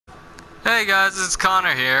Hey guys, it's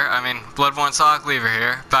Connor here. Bloodborne Sock Lever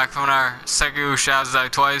here. Back from our Sekiro Shadows Die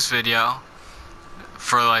Twice video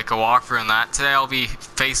for like a walkthrough and that. Today I'll be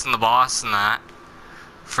facing the boss and that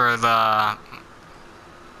for the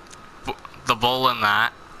bull and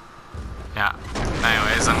that. Yeah.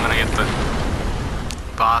 Anyways, I'm gonna get the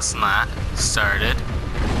boss and that started.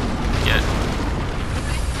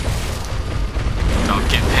 Don't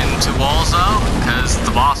get pinned to walls though, because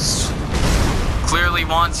the boss clearly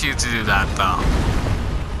wants you to do that though.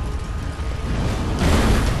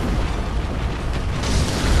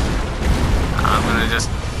 I'm gonna just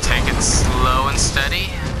take it slow and steady,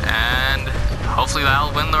 and hopefully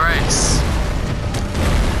that'll win the race.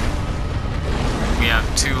 We have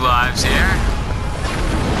 2 lives here,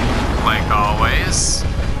 like always.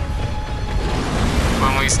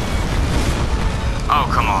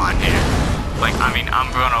 Oh, come on here.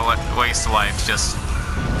 I'm gonna waste a life just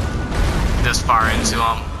this far into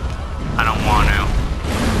him. I don't want to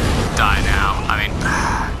die now.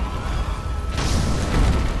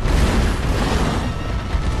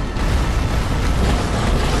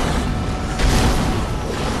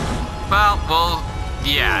 Well,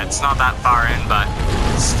 yeah, it's not that far in, but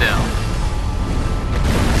still.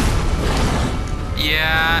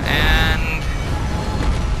 Yeah, and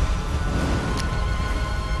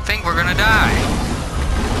I think we're gonna die.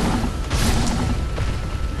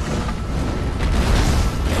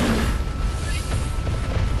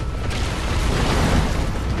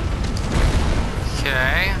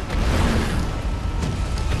 Okay.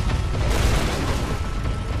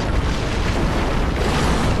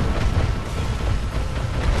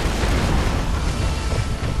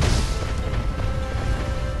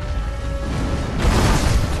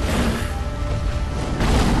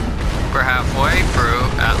 We're halfway through,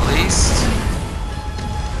 at least.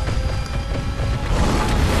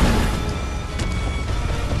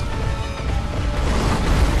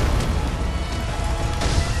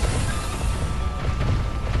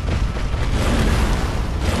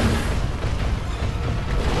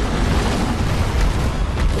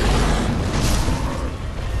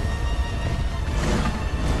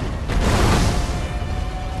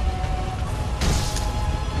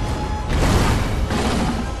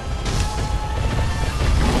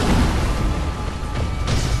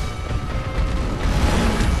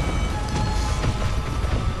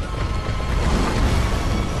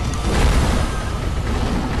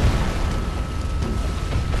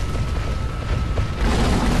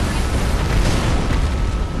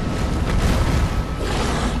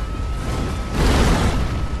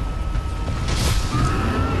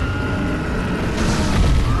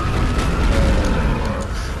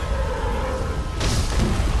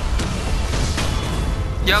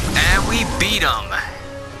 Yup, and we beat him.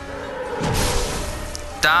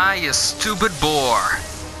 Die, you stupid boar.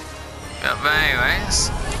 Yup,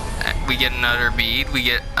 anyways. We get another bead, we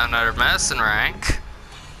get another medicine rank.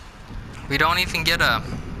 We don't even get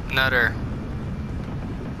another...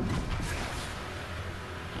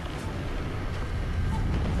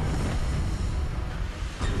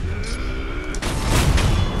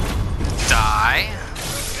 Die.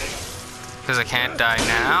 Because I can't die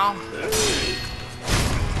now.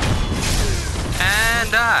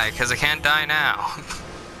 And die, because I can't die now.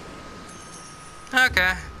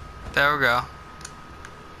 Okay, there we go.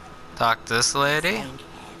 Talk to this lady.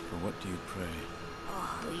 For what do you pray?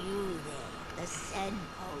 Oh, you there, the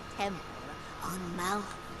Senpo Temple on Mount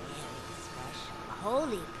Very special.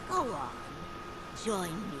 Holy, go on.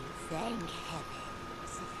 Join me, thank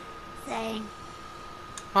heavens. Thank...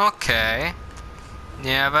 Okay.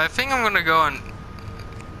 Yeah, but I think I'm gonna go and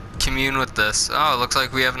commune with this. Oh, it looks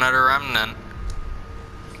like we have another remnant.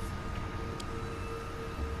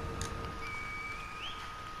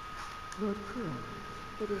 Lord Kuro,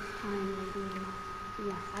 it is time, Lady Emma.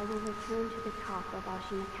 Yes, I will return to the top of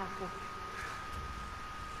Ashina Castle.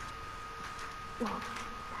 Well,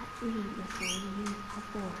 that ring is the one used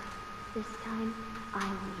before. This time, I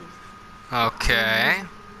will use it. Okay.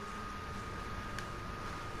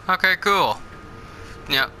 Okay, cool.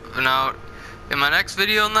 Yeah, now, in my next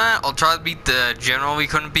video on that, I'll try to beat the general we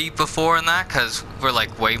couldn't beat before in that, because we're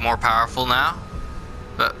like way more powerful now.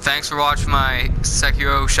 But thanks for watching my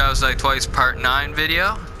Sekiro Shadows Die Twice Part 9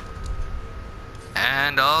 video.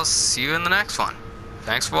 And I'll see you in the next one.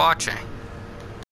 Thanks for watching.